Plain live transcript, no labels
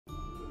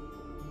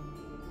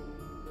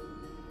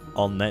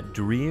On that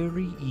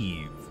dreary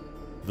eve,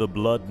 the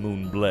blood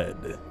moon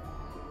bled,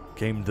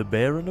 came the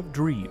Baron of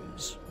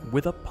Dreams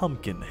with a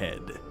pumpkin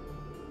head.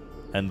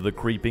 And the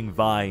creeping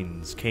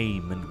vines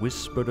came and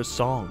whispered a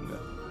song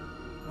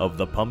of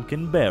the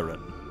Pumpkin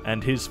Baron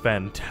and his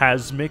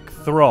phantasmic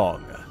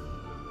throng.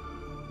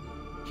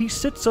 He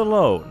sits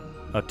alone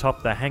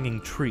atop the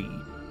hanging tree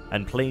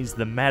and plays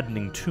the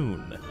maddening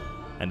tune,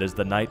 and as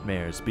the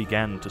nightmares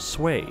began to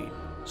sway,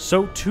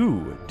 so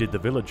too did the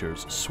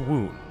villagers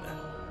swoon.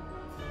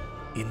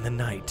 In the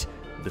night,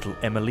 little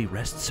Emily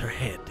rests her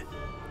head,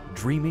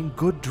 dreaming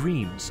good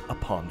dreams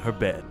upon her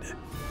bed.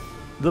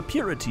 The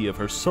purity of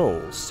her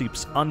soul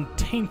seeps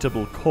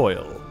untaintable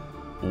coil,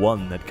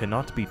 one that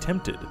cannot be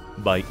tempted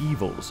by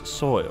evil's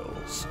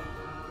soils.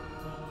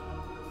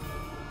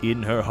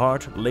 In her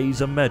heart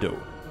lays a meadow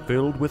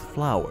filled with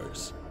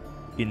flowers.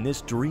 In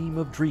this dream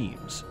of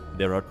dreams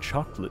there are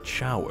chocolate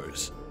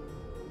showers.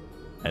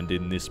 And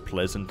in this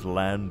pleasant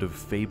land of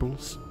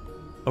fables,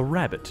 a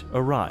rabbit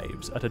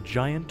arrives at a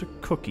giant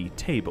cookie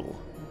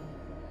table.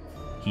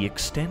 He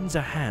extends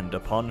a hand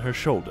upon her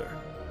shoulder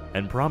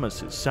and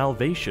promises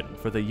salvation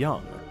for the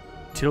young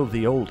till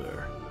the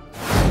older.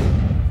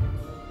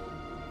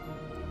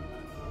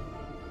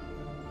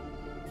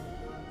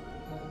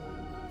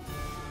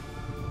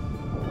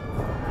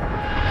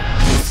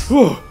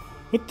 Whew,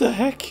 what the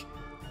heck?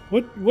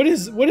 What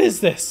is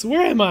this?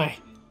 Where am I? ...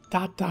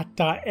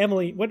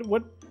 Emily,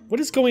 what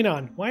is going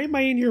on? Why am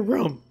I in your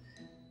room?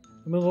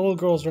 I'm in the little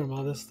girl's room.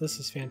 Oh, this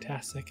is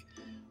fantastic.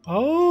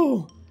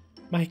 Oh,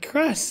 my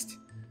crust.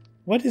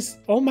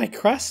 My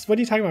crust? What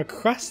are you talking about?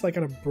 Crust? Like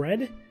on a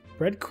bread?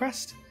 Bread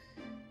crust?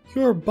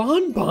 You're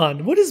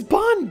Bonbon. What is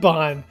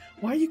Bonbon?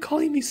 Why are you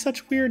calling me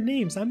such weird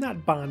names? I'm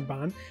not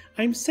Bonbon.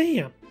 I'm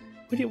Sam.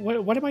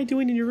 What am I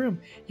doing in your room?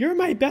 You're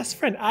my best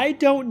friend. I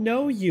don't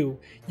know you,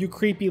 you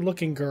creepy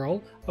looking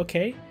girl.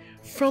 Okay?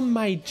 From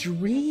my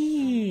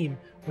dream.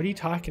 What are you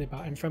talking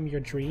about? I'm from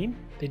your dream?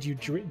 Did you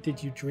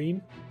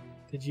dream?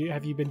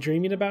 Have you been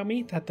dreaming about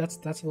me?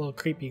 That's a little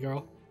creepy,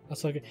 girl.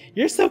 That's so good.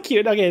 You're so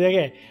cute.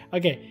 Okay.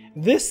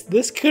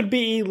 This could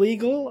be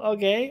illegal.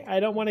 Okay, I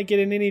don't want to get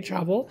in any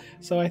trouble,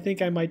 so I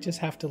think I might just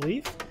have to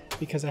leave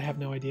because I have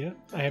no idea.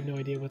 I have no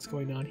idea what's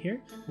going on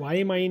here. Why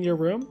am I in your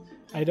room?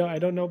 I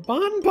don't know.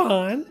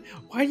 Bonbon.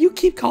 Why do you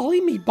keep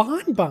calling me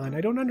Bonbon?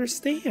 I don't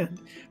understand.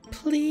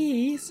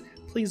 Please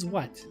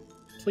what?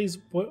 Please,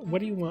 what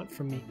do you want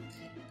from me?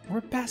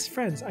 We're best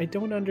friends. I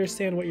don't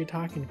understand what you're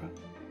talking about.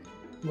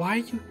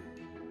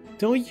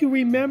 Don't you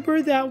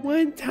remember that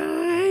one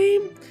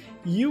time?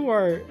 You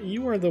are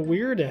the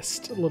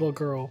weirdest little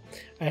girl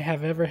I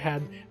have ever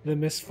had the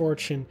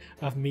misfortune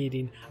of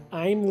meeting.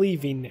 I'm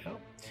leaving now.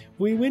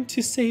 We went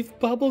to save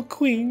Bubble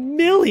Queen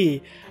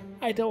Millie.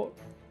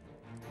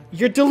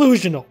 You're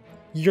delusional.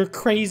 You're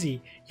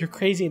crazy. You're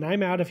crazy and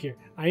I'm out of here.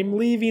 I'm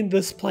leaving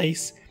this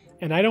place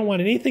and I don't want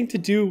anything to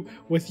do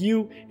with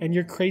you and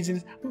your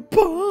craziness.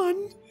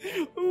 Bon.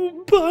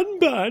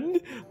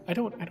 I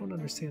don't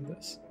understand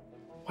this.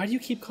 Why do you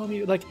keep calling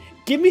me? Like,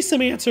 give me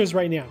some answers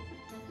right now.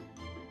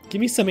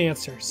 Give me some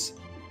answers.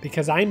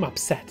 Because I'm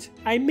upset.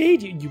 I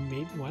made you. You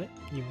made what?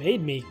 You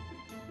made me.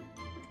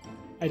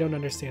 I don't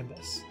understand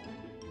this.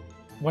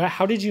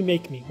 How did you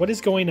make me? What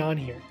is going on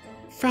here?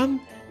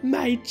 From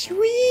my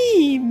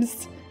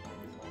dreams.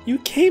 You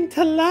came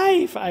to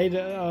life.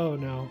 Oh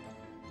no.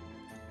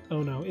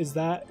 Oh no. Is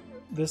that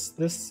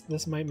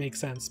this might make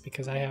sense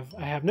because I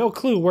have no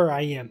clue where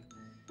I am.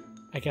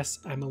 I guess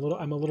I'm a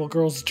little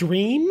girl's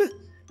dream?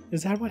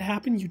 Is that what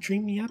happened? You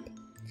dreamed me up?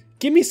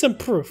 Give me some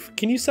proof.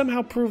 Can you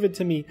somehow prove it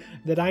to me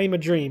that I am a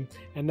dream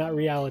and not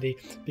reality?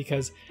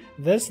 Because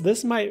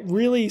this might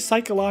really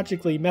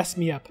psychologically mess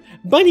me up.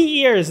 Bunny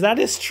ears, that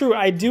is true.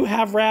 I do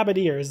have rabbit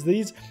ears.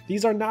 These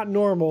are not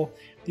normal.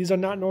 These are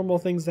not normal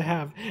things to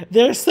have.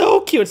 They're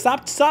so cute.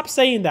 Stop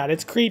saying that.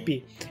 It's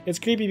creepy. It's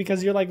creepy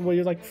because you're like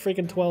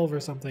freaking 12 or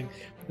something.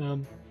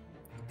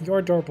 You're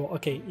adorable.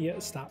 Okay, yeah,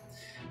 stop.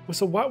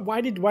 So why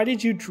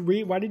did you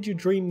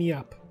dream me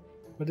up?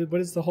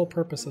 What is the whole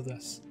purpose of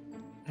this?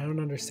 I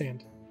don't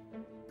understand.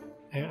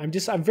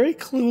 I'm very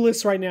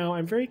clueless right now.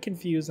 I'm very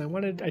confused.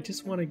 I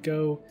just want to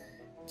go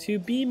to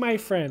be my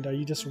friend. Are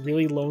you just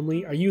really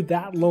lonely? Are you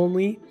that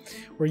lonely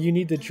where you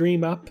need to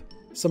dream up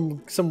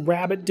some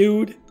rabbit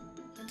dude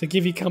to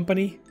give you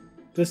company?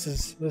 This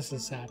is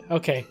sad.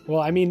 Okay,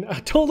 well, I mean,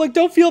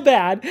 don't feel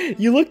bad.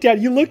 You looked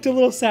a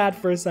little sad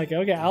for a second.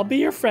 Okay, I'll be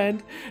your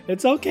friend.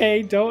 It's okay.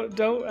 I don't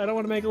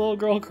want to make a little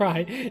girl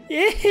cry.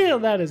 Ew,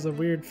 that is a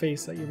weird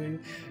face that you made.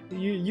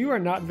 You are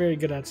not very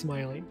good at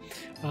smiling.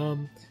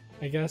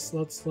 I guess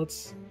let's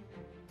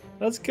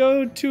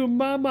go to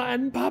Mama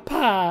and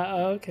Papa.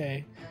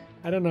 Okay.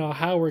 I don't know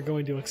how we're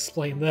going to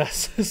explain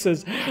this. This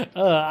is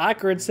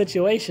awkward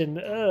situation.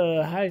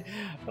 Hi.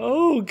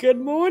 Oh, good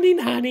morning,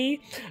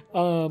 honey.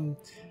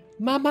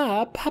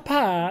 Mama,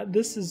 Papa.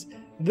 This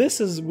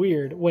is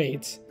weird.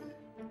 Wait.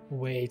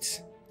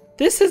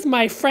 This is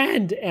my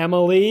friend,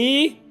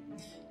 Emily.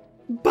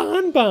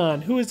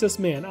 Bonbon. Who is this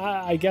man?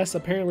 I guess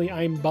apparently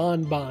I'm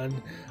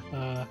Bonbon.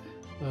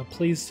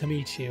 Pleased to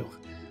meet you.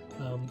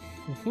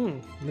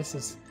 This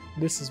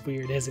is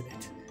weird, isn't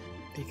it?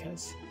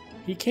 Because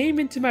he came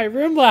into my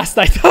room last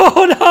night.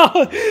 Oh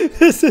no!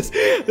 This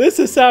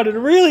is sounding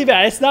really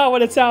bad. It's not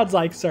what it sounds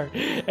like, sir.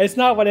 It's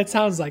not what it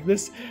sounds like.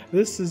 This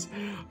is.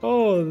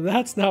 Oh,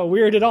 that's not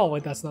weird at all.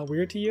 Wait, that's not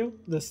weird to you?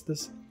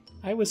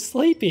 I was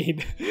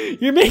sleeping.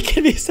 You're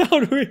making me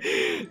sound weird.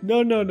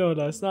 No.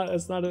 That's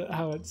not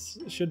how it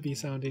should be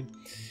sounding.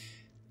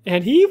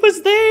 And he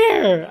was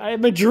there.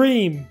 I'm a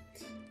dream.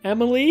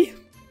 Emily.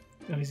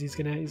 Oh, he's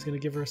gonna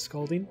give her a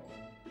scolding.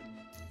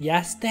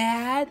 Yes,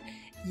 Dad.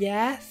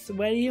 Yes.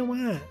 What do you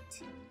want?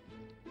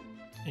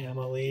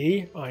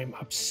 Emily, I'm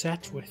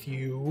upset with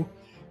you.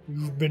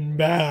 You've been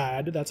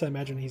bad. That's what I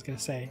imagine he's gonna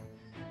say.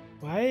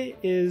 Why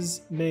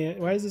is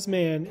this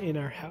man in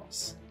our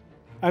house?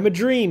 I'm a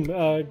dream,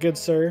 good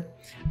sir.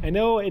 I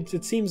know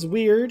it seems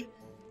weird.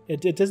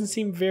 It doesn't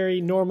seem very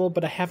normal,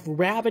 but I have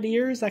rabbit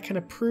ears. That kind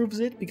of proves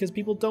it, because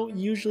people don't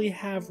usually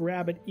have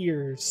rabbit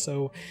ears.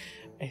 So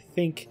I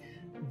think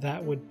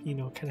that would,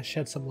 kind of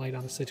shed some light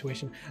on the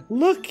situation.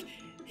 Look,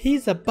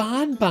 he's a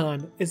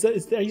bonbon.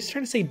 Are you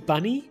trying to say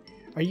bunny?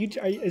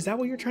 Is that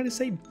what you're trying to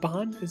say?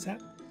 Bon? Is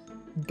that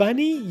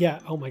bunny? Yeah.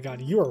 Oh my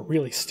God, you are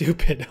really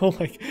stupid.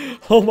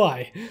 Oh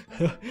my.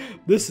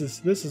 This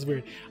is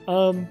weird.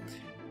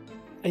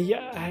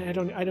 Yeah, I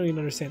don't even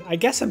understand. I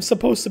guess I'm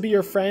supposed to be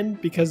your friend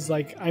because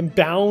I'm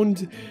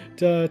bound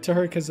to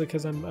her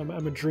because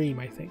I'm a dream,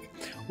 I think.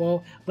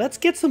 Well, let's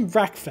get some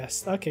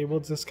breakfast. Okay,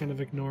 we'll just kind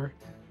of ignore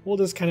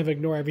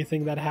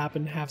everything that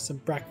happened. Have some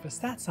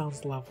breakfast. That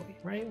sounds lovely,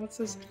 right? Let's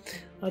just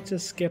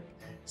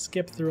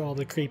skip through all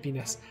the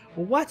creepiness.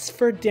 What's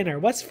for dinner?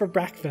 What's for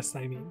breakfast?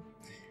 I mean,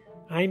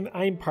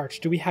 I'm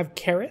parched. Do we have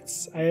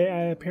carrots?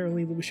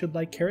 Apparently we should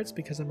like carrots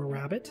because I'm a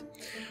rabbit.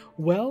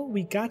 Well,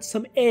 we got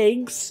some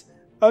eggs.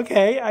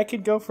 Okay, I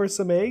could go for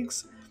some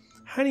eggs.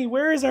 Honey,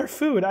 where is our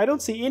food? I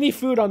don't see any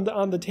food on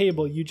the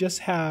table. You just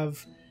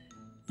have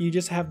this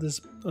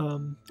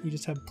you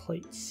just have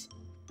plates.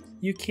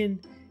 You can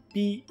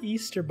be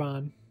Easter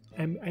Bon.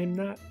 I'm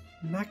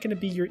not gonna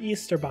be your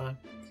Easter Bon.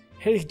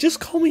 Hey,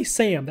 just call me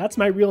Sam. That's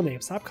my real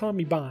name. Stop calling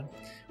me Bon.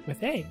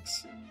 With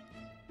eggs.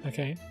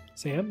 Okay,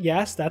 Sam.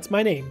 Yes, that's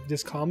my name.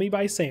 Just call me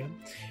by Sam.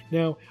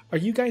 Now, are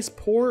you guys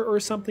poor or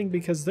something?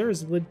 Because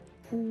there's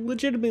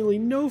legitimately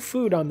no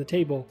food on the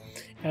table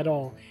at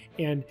all,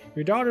 and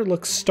your daughter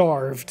looks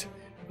starved.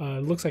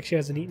 Looks like she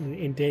hasn't eaten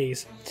in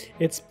days.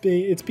 It's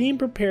being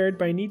prepared,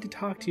 but I need to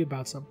talk to you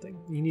about something.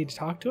 You need to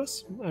talk to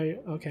us?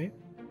 Okay.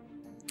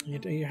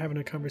 You're having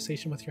a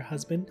conversation with your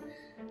husband,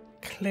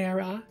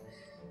 Clara.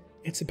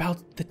 It's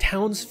about the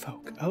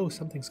townsfolk. Oh,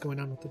 something's going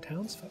on with the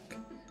townsfolk.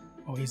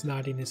 Oh, he's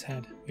nodding his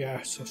head.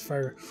 Yes, it's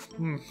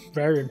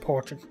very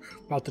important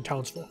about the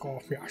townsfolk. Oh,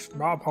 yes.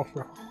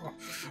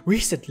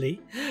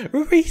 Recently?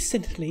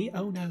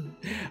 Oh no.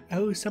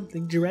 Oh,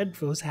 something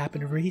dreadful's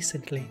happened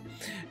recently.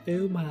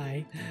 Oh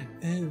my.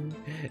 Oh.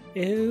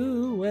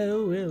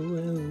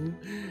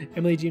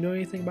 Emily, do you know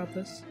anything about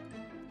this?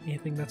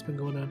 Anything that's been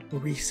going on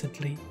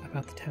recently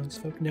about the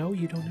townsfolk? No,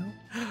 you don't know?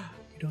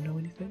 You don't know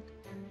anything?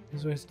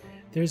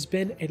 There's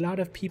been a lot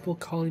of people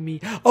calling me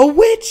a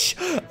witch.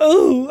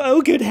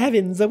 Oh, good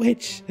heavens, a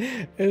witch.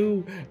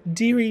 Oh,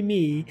 dearie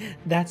me,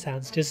 that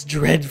sounds just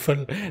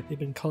dreadful. They've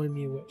been calling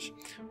me a witch.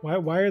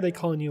 Why are they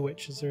calling you a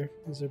witch? Has there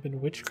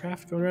been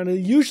witchcraft going around?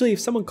 And usually,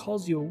 if someone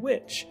calls you a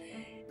witch,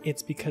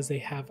 it's because they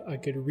have a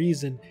good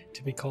reason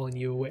to be calling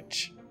you a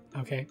witch.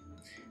 Okay,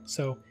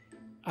 so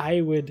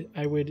I would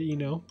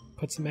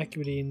put some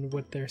equity in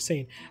what they're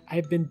saying.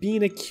 I've been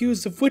being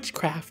accused of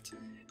witchcraft.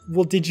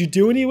 Well, did you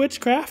do any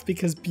witchcraft?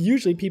 Because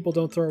usually people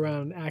don't throw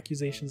around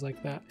accusations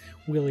like that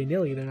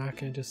willy-nilly. They're not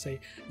going to just say,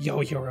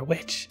 yo, you're a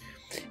witch.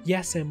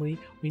 Yes, Emily,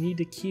 we need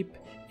to keep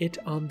it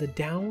on the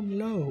down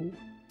low.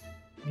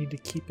 We need to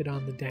keep it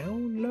on the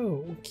down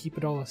low. Keep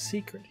it all a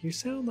secret. You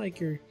sound like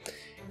you're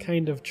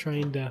kind of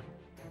trying to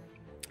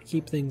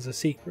keep things a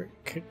secret,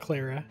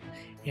 Clara.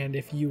 And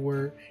if you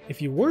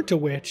weren't a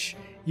witch,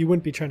 you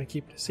wouldn't be trying to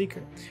keep it a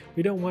secret.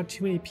 We don't want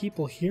too many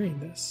people hearing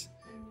this.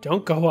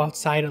 Don't go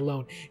outside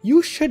alone.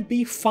 You should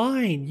be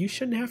fine. You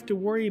shouldn't have to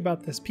worry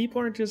about this.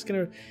 People aren't just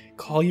going to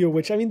call you a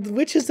witch. I mean, the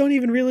witches don't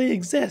even really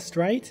exist,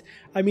 right?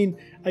 I mean,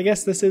 I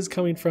guess this is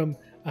coming from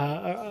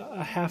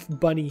a half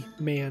bunny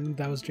man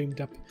that was dreamed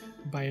up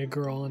by a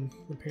girl, and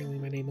apparently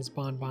my name is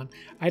Bon Bon.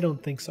 I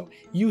don't think so.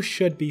 You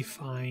should be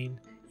fine.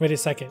 Wait a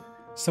second.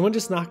 Someone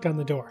just knocked on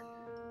the door.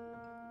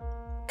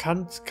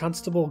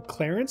 Constable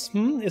Clarence?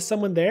 Is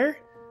someone there?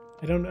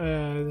 I don't.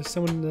 There's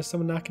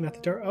someone knocking at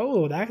the door.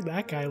 Oh,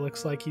 that guy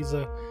looks like he's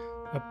a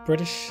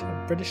British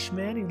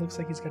man. He looks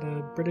like he's got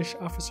a British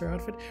officer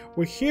outfit.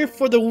 We're here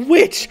for the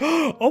witch.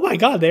 Oh my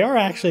God, they are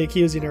actually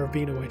accusing her of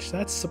being a witch.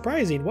 That's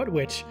surprising. What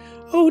witch?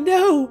 Oh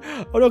no,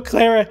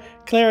 Clara,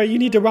 you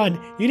need to run.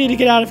 You need to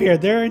get out of here.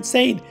 They're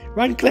insane.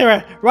 Run,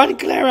 Clara.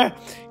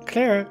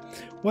 Clara,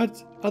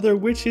 what other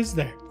witch is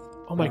there?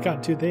 Oh my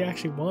God, dude, they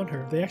actually want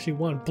her. They actually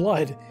want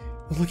blood.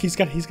 Look, he's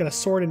got a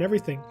sword and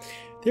everything.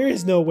 There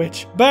is no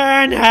witch.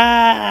 Burn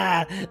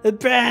her!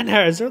 Burn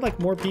her! Is there like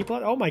more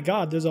people? Oh my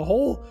God, there's a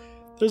whole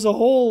There's a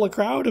whole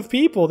crowd of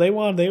people.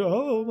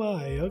 Oh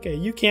my, okay,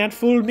 you can't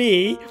fool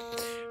me.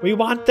 We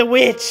want the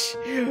witch.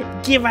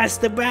 Give us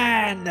the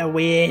burn the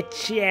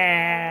witch.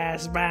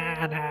 Yes,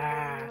 burn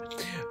her.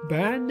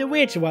 Burn the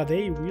witch. Wow,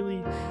 they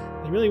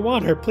really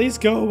want her. Please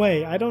go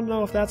away. I don't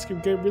know if that's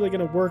really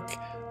gonna work,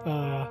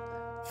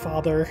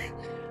 Father.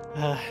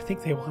 I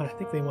think they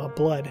want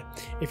blood.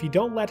 If you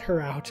don't let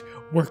her out,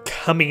 we're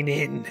coming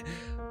in.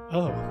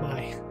 Oh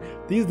my.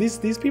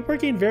 These people are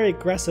getting very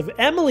aggressive.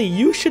 Emily,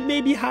 you should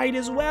maybe hide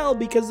as well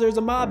because there's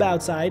a mob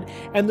outside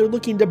and they're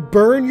looking to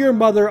burn your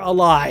mother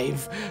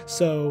alive.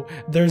 So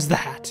there's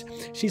that.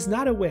 She's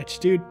not a witch,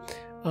 dude.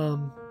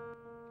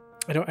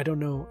 I don't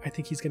know. I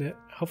think he's gonna.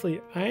 Hopefully,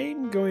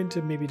 I'm going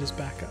to maybe just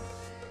back up.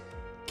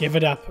 Give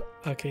it up.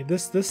 Okay,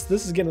 this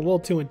is getting a little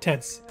too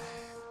intense.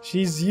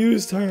 She's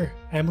used her.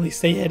 Emily,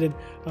 stay hidden.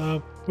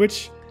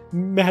 Which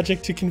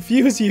magic to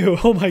confuse you?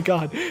 Oh my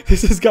god,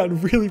 this has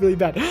gotten really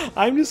bad.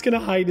 I'm just gonna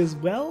hide as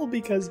well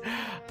because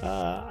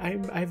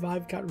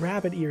I've got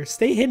rabbit ears.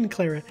 Stay hidden,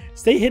 Clara.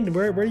 Stay hidden.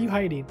 Where are you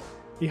hiding?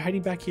 Are you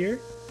hiding back here?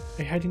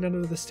 Are you hiding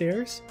under the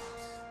stairs?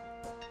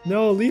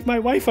 No, leave my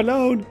wife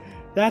alone.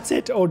 That's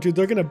it. Oh, dude,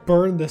 they're gonna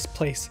burn this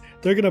place.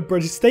 They're gonna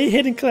burn. Stay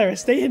hidden, Clara.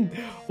 Stay hidden.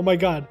 Oh my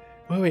god.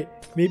 Wait.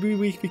 Maybe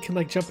we can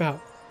like jump out.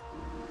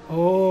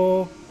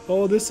 Oh,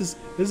 this is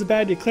a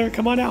bad idea. Clara,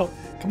 come on out.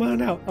 Come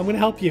on out. I'm gonna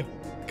help you.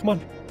 Come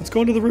on. Let's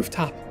go into the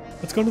rooftop.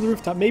 Let's go to the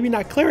rooftop. Maybe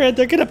not, Clara.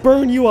 They're gonna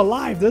burn you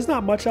alive. There's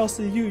not much else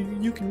that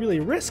you can really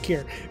risk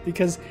here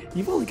because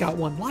you've only got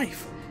one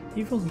life.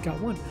 You've only got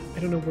one. I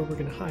don't know where we're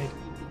gonna hide.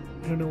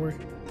 I don't know where.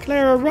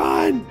 Clara,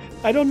 run!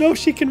 I don't know if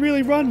she can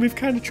really run. We've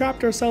kind of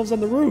trapped ourselves on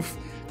the roof.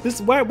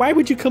 Why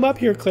would you come up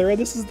here, Clara?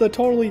 This is the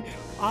totally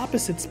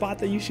opposite spot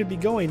that you should be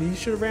going. You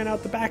should have ran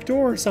out the back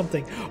door or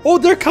something. Oh,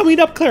 they're coming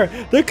up, Clara.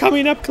 They're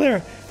coming up,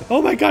 Clara.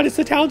 Oh my god, it's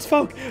the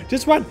townsfolk.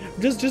 Just run.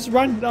 Just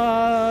run.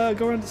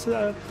 Go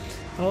around.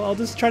 I'll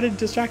just try to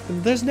distract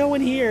them. There's no one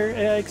here.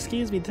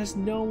 Excuse me. There's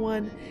no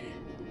one.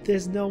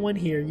 There's no one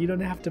here. You don't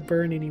have to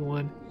burn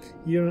anyone.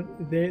 You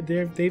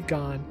don't. They've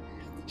gone.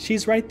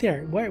 She's right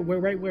there.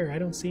 Where? I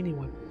don't see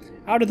anyone.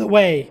 Out of the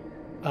way.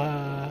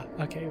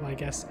 Okay, well, I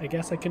guess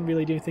I couldn't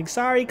really do anything.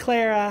 Sorry,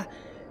 Clara.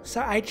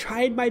 I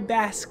tried my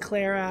best,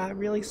 Clara.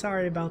 Really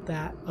sorry about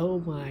that. Oh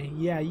my,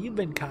 yeah, you've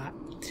been caught.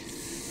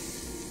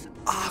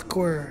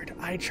 Awkward.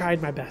 I tried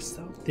my best,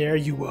 though. There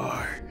you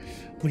are.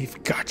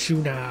 We've got you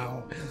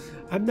now.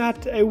 I'm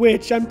not a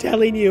witch, I'm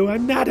telling you.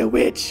 I'm not a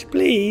witch,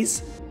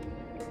 please.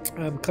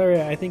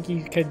 Clara, I think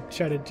you could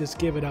try to just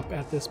give it up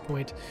at this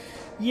point.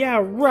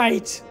 Yeah,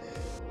 right.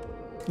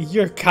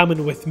 You're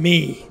coming with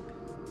me.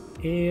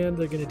 And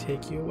they're gonna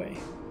take you away.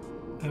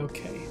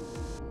 Okay.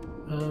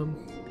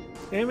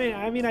 I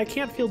mean, I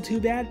can't feel too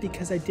bad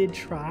because I did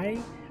try.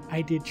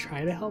 I did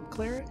try to help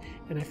Clara,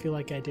 and I feel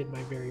like I did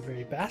my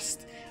very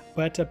best.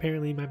 But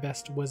apparently my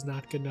best was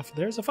not good enough.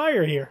 There's a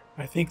fire here.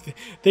 I think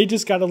they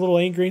just got a little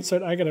angry and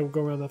started. I gotta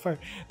go around the fire.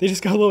 They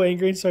just got a little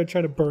angry and started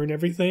trying to burn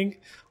everything.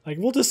 Like,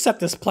 we'll just set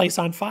this place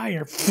on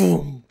fire.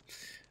 Boom.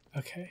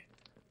 Okay.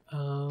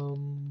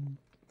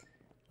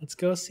 Let's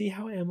go see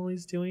how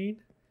Emily's doing.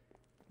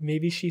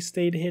 Maybe she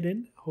stayed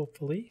hidden,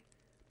 hopefully,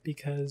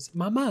 because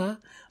Mama,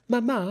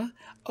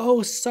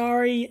 oh,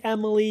 sorry,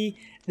 Emily.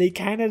 They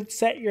kind of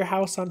set your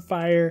house on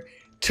fire,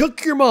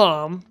 took your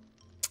mom.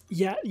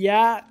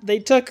 Yeah, they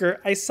took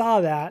her. I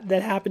saw that.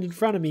 That happened in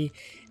front of me.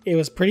 It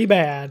was pretty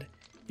bad.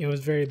 It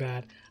was very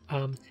bad.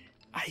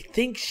 I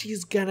think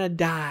she's gonna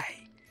die.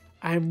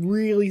 I'm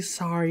really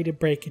sorry to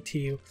break it to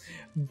you,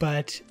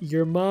 but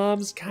your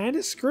mom's kind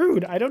of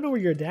screwed. I don't know where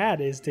your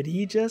dad is. Did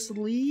he just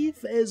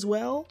leave as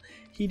well?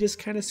 He just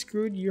kind of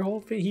screwed your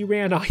whole thing. He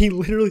ran off. He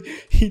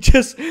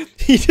just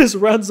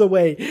runs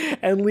away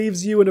and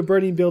leaves you in a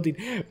burning building.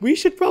 We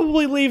should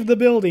probably leave the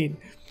building.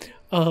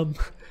 Come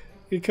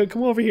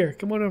over here.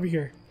 Come on over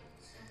here.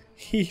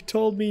 He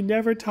told me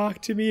never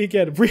talk to me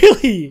again.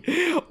 Really?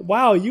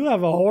 Wow, you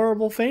have a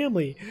horrible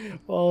family.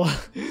 Well,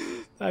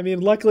 I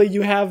mean, luckily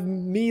you have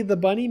me, the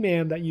bunny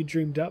man that you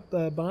dreamed up,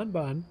 the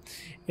Bonbon,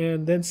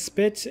 and then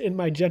spit in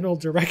my general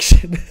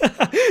direction.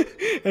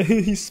 And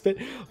he spit.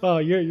 Oh,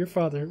 your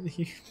father.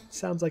 He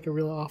sounds like a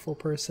real awful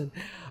person.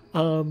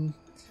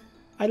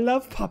 I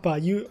love Papa.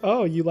 You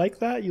like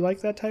that? You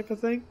like that type of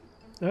thing?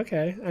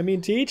 Okay. I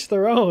mean, to each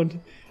their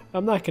own.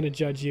 I'm not going to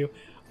judge you.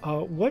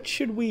 What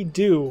should we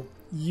do?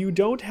 You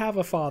don't have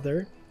a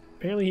father.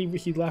 Apparently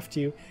he left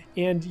you,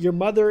 and your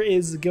mother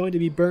is going to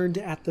be burned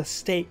at the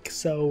stake.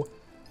 So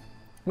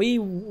we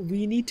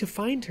need to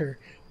find her.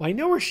 Well, I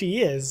know where she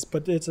is,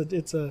 but it's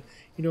a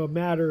a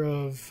matter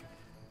of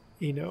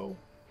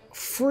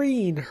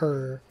freeing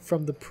her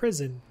from the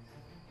prison,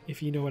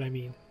 if you know what I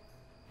mean.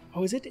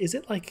 Oh, is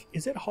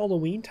it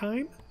Halloween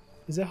time?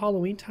 Is it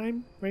Halloween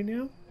time right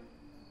now?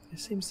 There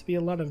seems to be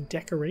a lot of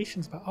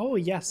decorations. But oh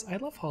yes, I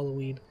love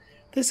Halloween.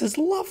 This is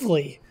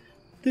lovely.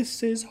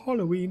 This is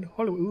Halloween.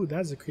 Ooh,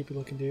 that's a creepy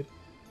looking dude.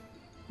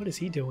 What is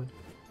he doing?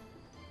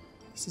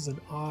 This is an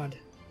odd,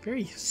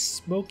 very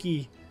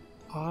smoky,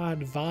 odd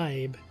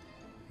vibe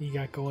you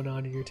got going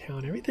on in your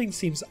town. Everything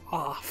seems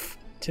off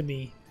to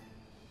me.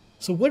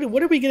 So what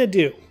are we gonna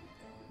do?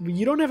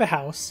 You don't have a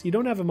house. You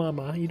don't have a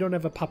mama. You don't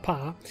have a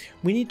papa.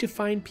 We need to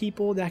find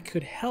people that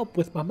could help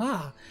with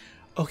mama.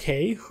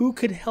 Okay, who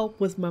could help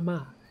with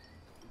mama?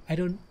 I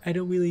don't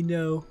really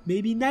know.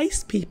 Maybe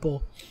nice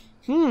people.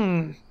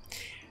 There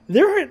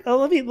aren't.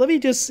 Let me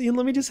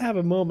just have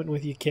a moment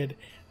with you, kid.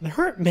 There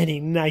aren't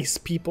many nice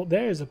people.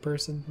 There's a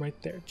person right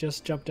there.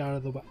 Just jumped out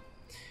of the well.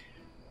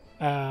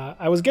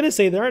 I was gonna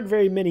say there aren't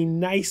very many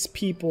nice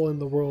people in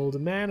the world.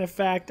 Matter of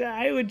fact,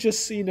 I would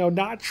just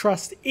not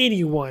trust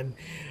anyone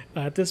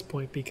at this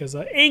point, because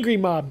an angry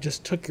mob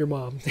just took your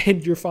mom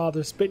and your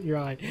father spit in your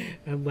eye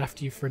and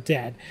left you for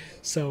dead.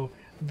 So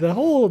the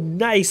whole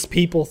nice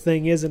people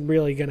thing isn't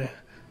really gonna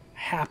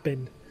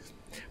happen.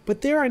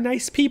 But there are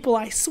nice people,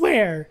 I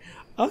swear.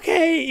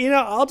 Okay,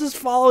 I'll just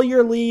follow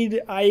your lead.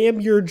 I am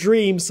your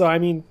dream, so I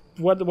mean,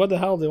 what the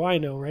hell do I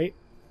know, right?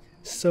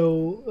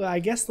 So I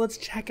guess let's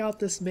check out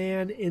this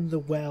man in the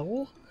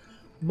well.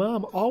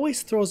 Mom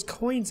always throws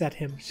coins at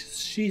him.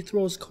 She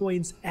throws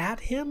coins at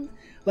him?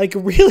 Like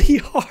really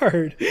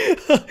hard.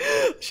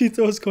 She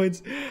throws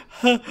coins.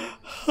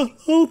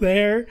 Oh,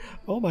 there.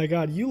 Oh my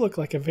god, you look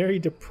like a very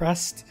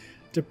depressed,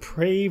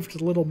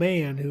 depraved little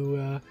man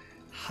who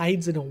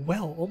hides in a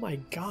well. Oh my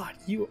god,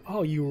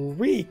 you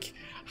reek.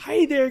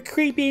 Hi there,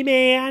 creepy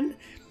man.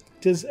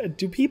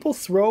 Do people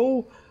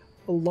throw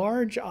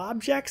large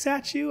objects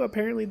at you?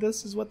 Apparently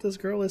this is what this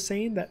girl is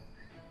saying, that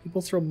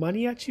people throw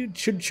money at you.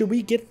 Should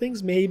we get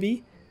things?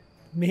 Maybe.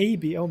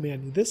 Oh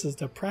man, this is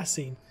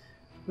depressing.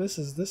 This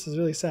is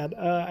really sad.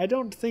 I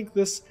don't think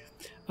this,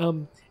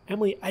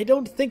 Emily, I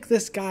don't think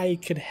this guy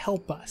could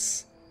help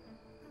us.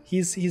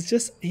 He's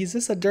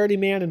just a dirty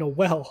man in a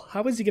well.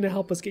 How is he gonna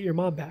help us get your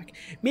mom back?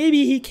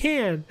 Maybe he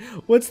can.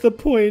 What's the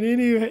point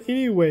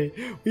anyway?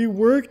 We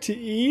work to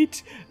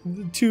eat,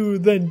 to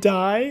then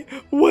die.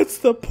 What's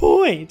the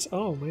point?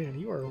 Oh man,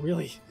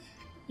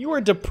 you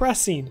are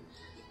depressing.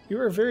 You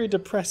are a very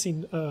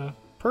depressing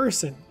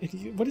person.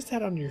 What is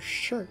that on your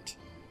shirt?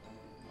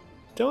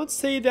 Don't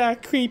say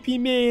that, creepy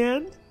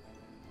man.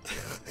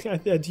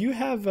 Do you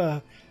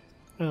have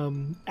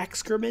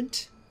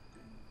excrement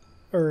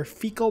or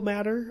fecal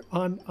matter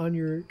on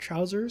your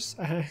trousers?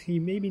 You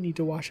maybe need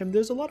to wash them.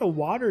 There's a lot of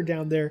water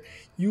down there.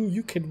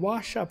 You could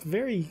wash up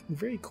very,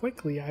 very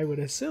quickly, I would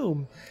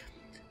assume.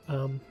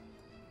 That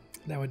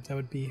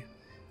would be.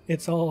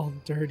 It's all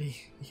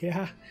dirty.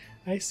 Yeah,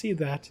 I see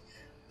that.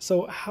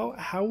 So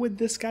how would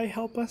this guy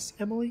help us,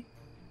 Emily?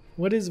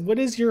 What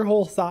is your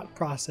whole thought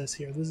process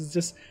here? This is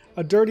just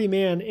a dirty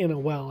man in a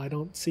well. I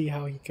don't see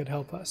how he could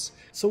help us.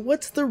 So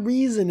what's the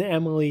reason,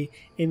 Emily,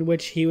 in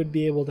which he would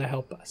be able to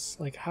help us?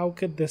 Like, how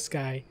could this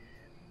guy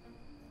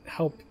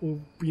help,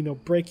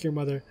 break your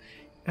mother?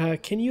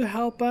 Can you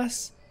help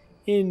us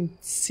in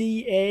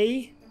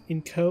CA,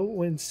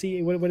 in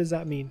CA? What does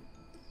that mean?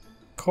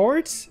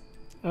 Court?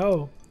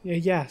 Oh, yeah,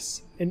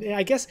 yes. And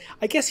I guess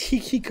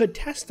he could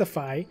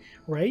testify,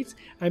 right?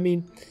 I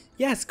mean,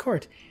 yes,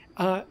 court.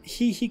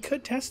 He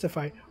could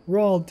testify. We're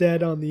all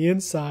dead on the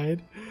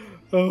inside.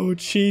 Oh,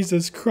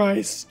 Jesus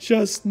Christ.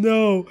 Just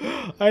no.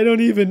 I don't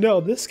even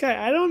know. This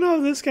guy, I don't know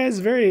if this guy's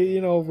very,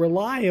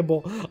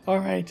 reliable. All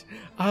right.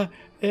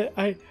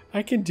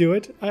 I can do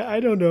it. I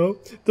don't know.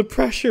 The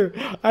pressure.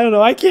 I don't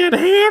know. I can't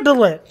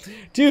handle it.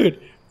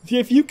 Dude,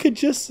 if you could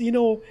just,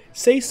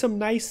 say some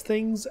nice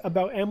things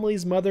about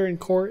Emily's mother in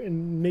court,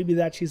 and maybe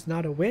that she's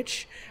not a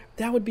witch,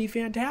 that would be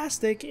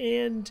fantastic.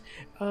 And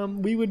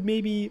we would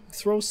maybe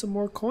throw some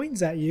more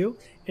coins at you,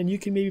 and you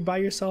can maybe buy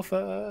yourself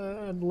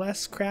a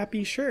less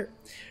crappy shirt.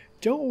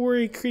 Don't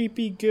worry,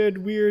 creepy, good,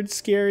 weird,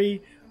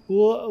 scary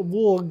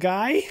wool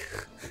guy.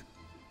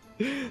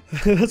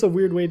 That's a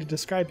weird way to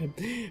describe him.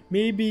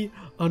 Maybe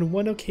on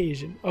one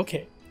occasion.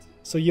 Okay,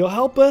 so you'll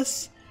help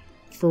us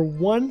for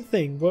one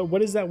thing.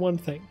 What is that one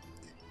thing?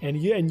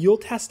 And you'll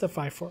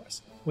testify for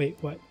us. Wait,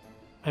 what?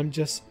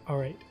 All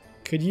right.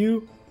 Could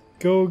you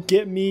go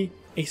get me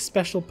a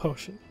special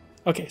potion?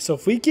 Okay, so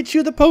if we get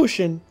you the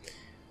potion,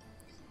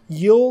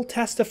 you'll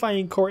testify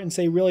in court and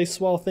say really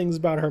swell things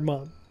about her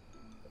mom.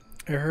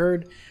 I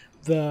heard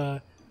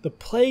the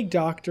plague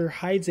doctor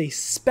hides a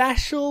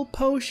special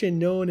potion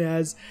known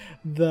as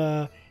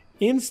the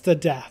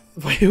insta-death.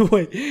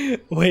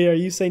 Wait, are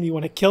you saying you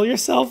want to kill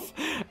yourself?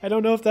 I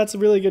don't know if that's a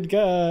really good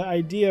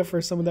idea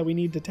for someone that we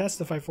need to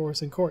testify for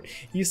us in court.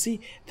 You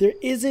see, there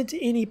isn't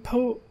any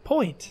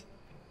point.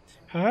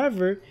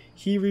 However,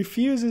 he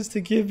refuses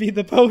to give me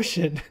the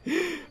potion.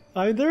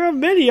 There are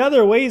many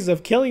other ways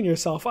of killing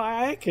yourself.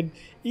 I could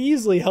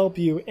easily help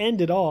you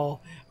end it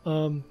all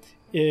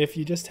if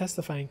you just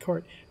testify in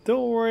court.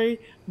 Don't worry,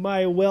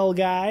 my well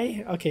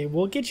guy. Okay,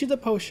 we'll get you the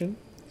potion,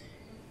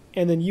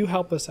 and then you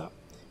help us out.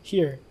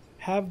 Here,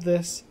 have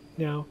this.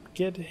 Now,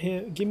 give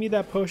me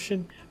that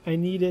potion. I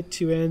need it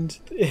to end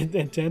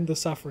the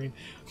suffering.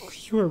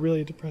 You are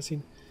really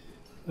depressing.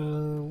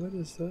 What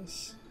is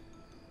this?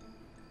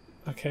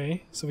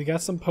 Okay, so we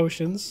got some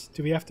potions.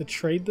 Do we have to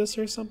trade this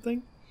or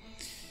something?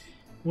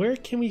 Where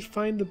can we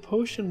find the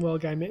potion well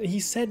guy?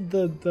 He said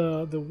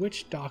the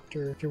witch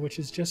doctor, which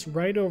is just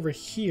right over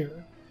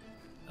here.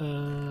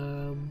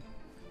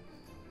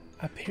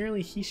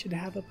 apparently he should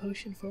have a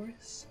potion for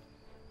us.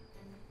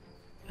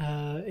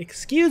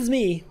 Excuse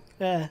me,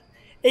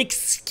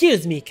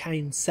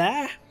 kind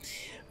sir.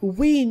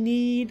 We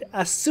need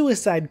a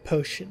suicide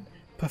potion,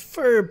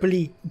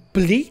 preferably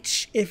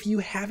bleach if you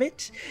have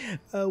it.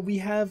 We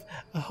have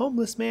a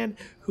homeless man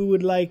who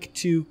would like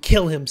to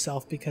kill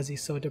himself because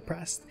he's so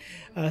depressed.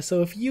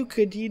 So if you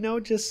could, you know,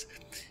 just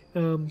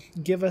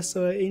give us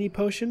any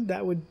potion,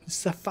 that would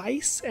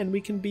suffice, and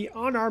we can be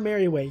on our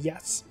merry way.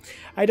 Yes.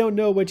 I don't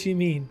know what you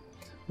mean.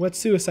 What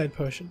suicide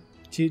potion?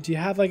 Do you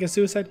have like a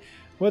suicide?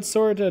 What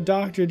sort of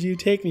doctor do you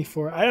take me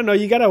for? I don't know.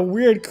 You got a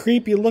weird,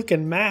 creepy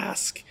looking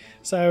mask.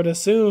 So I would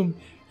assume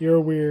you're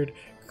a weird,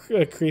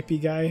 creepy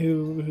guy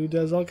who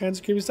does all kinds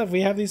of creepy stuff.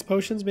 We have these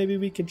potions. Maybe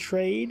we could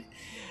trade.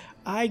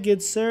 I,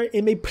 good sir,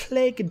 am a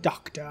plague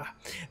doctor.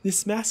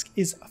 This mask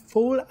is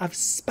full of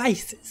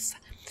spices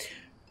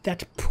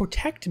that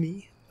protect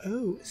me.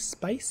 Oh,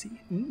 spicy.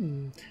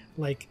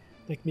 Like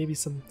maybe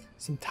some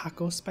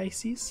taco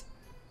spices.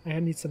 I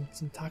need some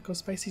taco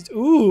spices.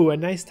 Ooh, a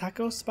nice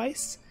taco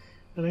spice.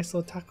 A nice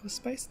little taco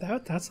spice.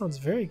 That sounds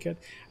very good.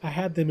 I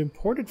had them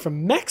imported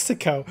from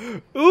Mexico.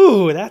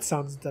 Ooh, that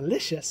sounds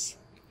delicious.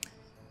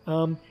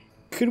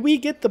 Could we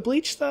get the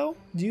bleach though?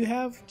 Do you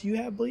have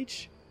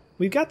bleach?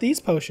 We've got these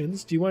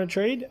potions. Do you want to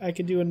trade? I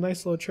could do a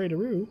nice little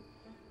traderoo.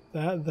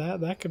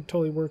 That could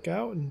totally work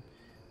out, and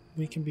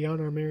we can be on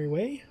our merry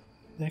way.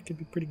 That could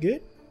be pretty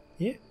good.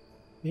 Yeah,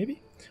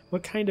 maybe.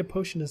 What kind of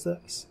potion is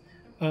this?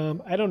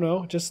 I don't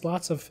know. It's just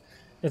lots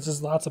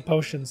of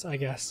potions, I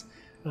guess.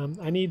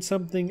 I need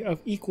something of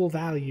equal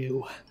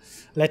value.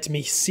 Let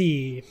me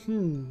see.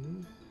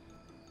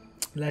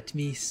 Let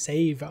me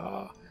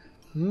savor.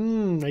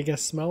 I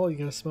guess smell. You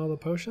gonna smell the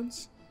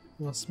potions?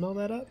 You wanna smell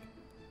that up?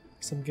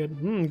 Some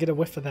good. Get a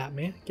whiff of that,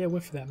 man. Get a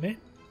whiff of that, man.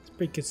 It's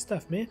pretty good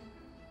stuff, man.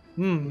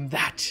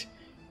 That.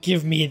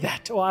 Give me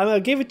that. Well, I'll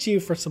give it to you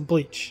for some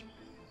bleach.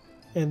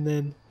 And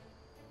then,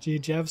 do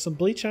you have some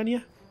bleach on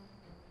you?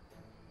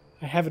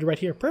 I have it right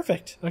here.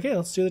 Perfect. Okay,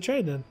 let's do the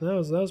trade then. That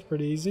was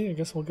pretty easy. I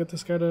guess we'll get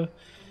this guy to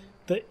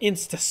the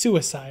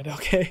insta-suicide.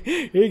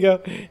 Okay, here you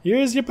go.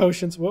 Here's your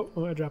potions. Whoa,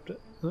 I dropped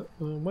it.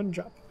 One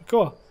drop.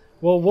 Cool.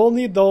 Well, we'll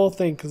need the whole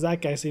thing because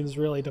that guy seems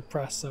really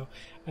depressed. So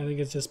I think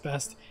it's just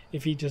best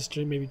if he just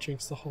maybe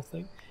drinks the whole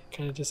thing.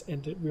 Kind of just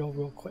end it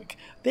real quick.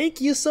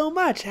 Thank you so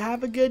much.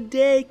 Have a good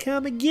day.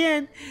 Come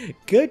again.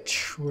 Good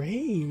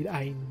trade.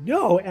 I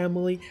know,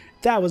 Emily.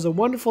 That was a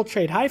wonderful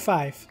trade. High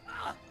five.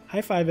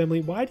 High five,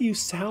 Emily. Why do you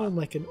sound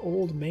like an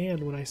old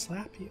man when I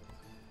slap you?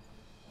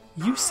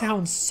 You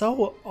sound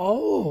so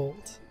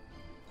old.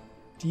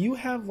 Do you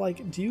have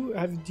like, do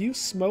you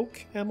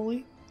smoke,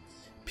 Emily?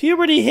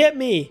 Puberty hit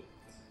me.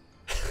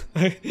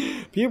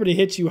 Puberty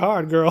hit you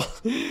hard, girl.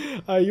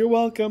 You're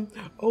welcome.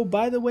 Oh,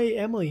 by the way,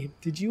 Emily,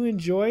 did you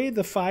enjoy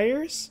the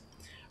fires?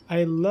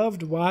 I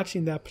loved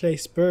watching that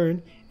place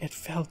burn. It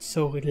felt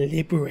so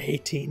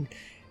liberating.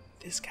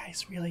 This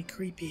guy's really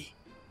creepy.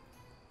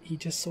 He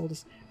just sold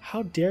us.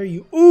 How dare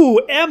you? Ooh,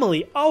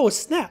 Emily. Oh,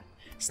 snap.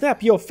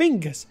 Snap your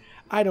fingers.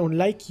 I don't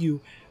like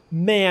you,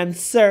 man,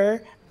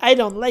 sir. I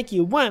don't like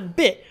you one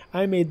bit.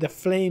 I made the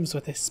flames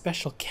with a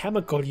special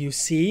chemical, you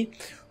see.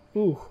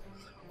 Ooh.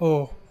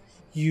 Oh,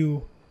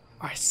 you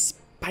are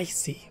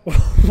spicy.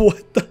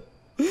 What the?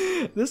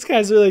 This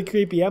guy's really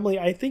creepy. Emily,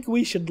 I think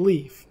we should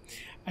leave.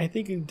 I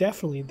think you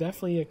definitely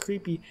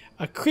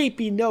a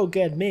creepy no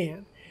good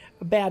man.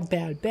 Bad.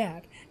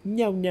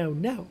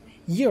 No.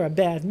 You're a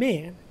bad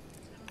man.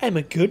 I'm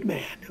a good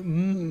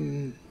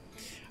man.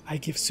 I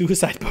give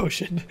suicide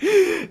potion.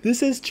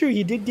 This is true.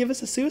 He did give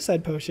us a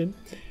suicide potion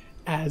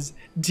as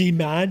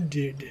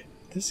demanded.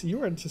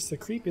 You are just the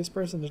creepiest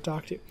person to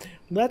talk to.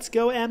 Let's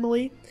go,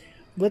 Emily.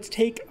 Let's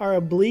take our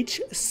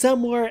bleach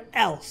somewhere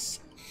else.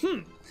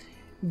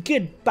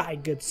 Goodbye,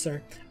 good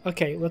sir.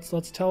 Okay, let's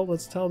tell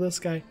this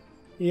guy.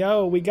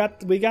 Yo, we got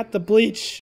the bleach.